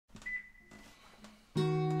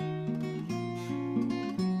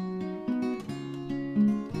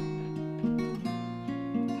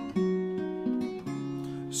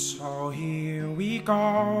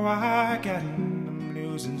go again. I'm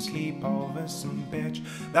losing sleep over some bitch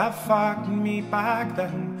that fucked me back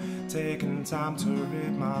then. Taking time to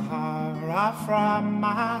rip my heart right from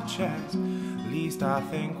my chest. At least I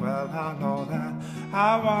think, well, I know that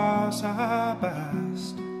I was her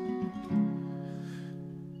best.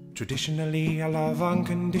 Traditionally, I love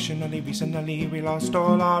unconditionally. Recently, we lost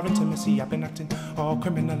all our intimacy. I've been acting all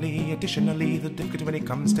criminally. Additionally, the difficulty when it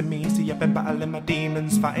comes to me. See, I've been battling my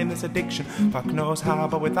demons, fighting this addiction. Fuck knows how,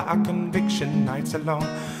 but without a conviction. Nights alone,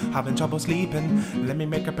 having trouble sleeping. Let me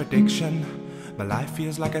make a prediction. My life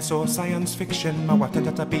feels like I saw science fiction. My wife turned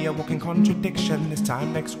out to be a walking contradiction. This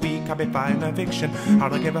time next week I'll be fighting eviction. I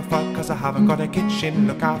don't give a fuck cause I haven't got a kitchen.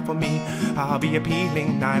 Look out for me, I'll be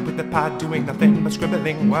appealing. Night with the pad doing nothing but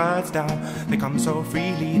scribbling words down. They come so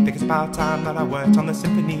freely, think it's about time that I worked on the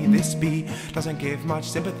symphony. This beat doesn't give much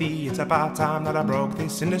sympathy. It's about time that I broke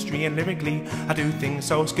this industry. And lyrically I do things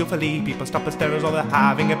so skillfully. People stop and stare as though they're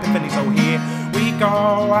having epiphany. So here we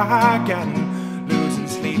go again, losing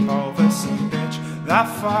sleep over some bitch that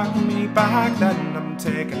fucked me back then. I'm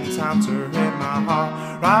taking time to rip my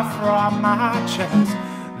heart right from my chest.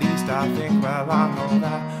 At least I think, well, I know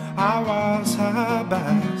that I was her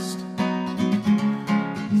best.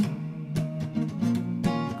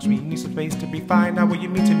 We need some space to be fine. Now will you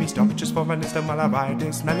mean to me? Stop just for an instant while I write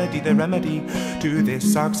this melody. The remedy to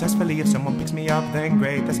this successfully. If someone picks me up, then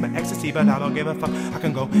great, that's my ecstasy. But I don't give a fuck, I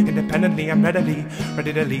can go independently. I'm ready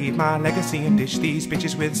to leave my legacy and dish these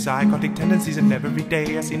bitches with psychotic tendencies. And every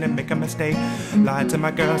day I seem to make a mistake. Lied to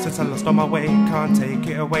my girl since I lost all my way. Can't take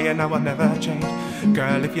it away and now I'll never change.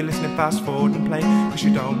 Girl, if you're listening, fast forward and play, cause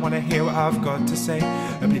you don't wanna hear what I've got to say.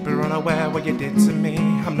 And people are unaware what you did to me.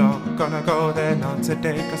 I'm not gonna go there, not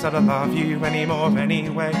today, cause I don't love you anymore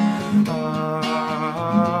anyway.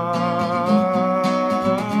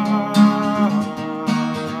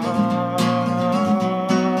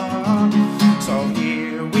 So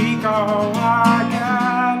here we go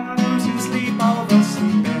again, losing sleep over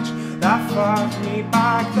some bitch that fucked me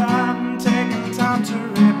back then. Taking time to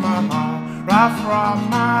rip my heart right from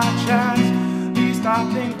my chest. At least I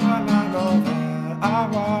think, well, I know that I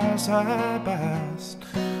was her best.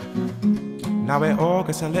 Now it all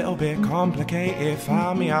gets a little bit complicated.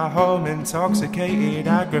 Found me at home intoxicated,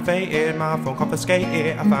 aggravated, my phone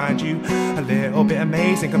confiscated. I find you a little bit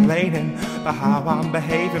amazing, complaining about how I'm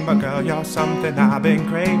behaving. But girl, you're something I've been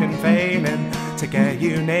craving, failing to get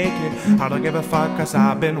you naked. I don't give a fuck cause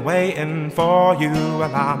I've been waiting for you.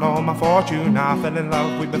 Well, I know my fortune, I fell in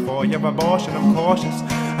love with before your abortion. I'm cautious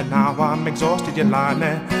and now I'm exhausted. You're lying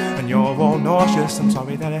there and you're all nauseous. I'm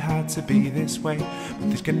sorry that it had to be this way, but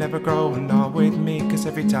this can never grow and not with me. Cause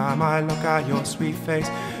every time I look at your sweet face,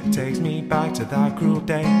 it takes me back to that cruel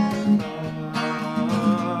day.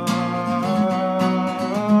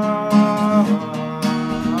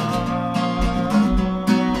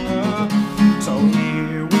 So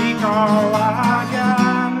here we go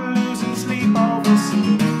again, losing sleep over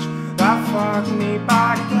some bitch that fucked me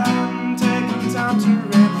back then. Taking time to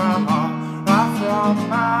rip my heart right from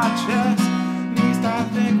my chest. At least I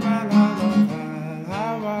think, well, I know that I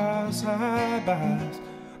was her best.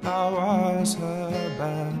 I was her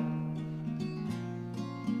best.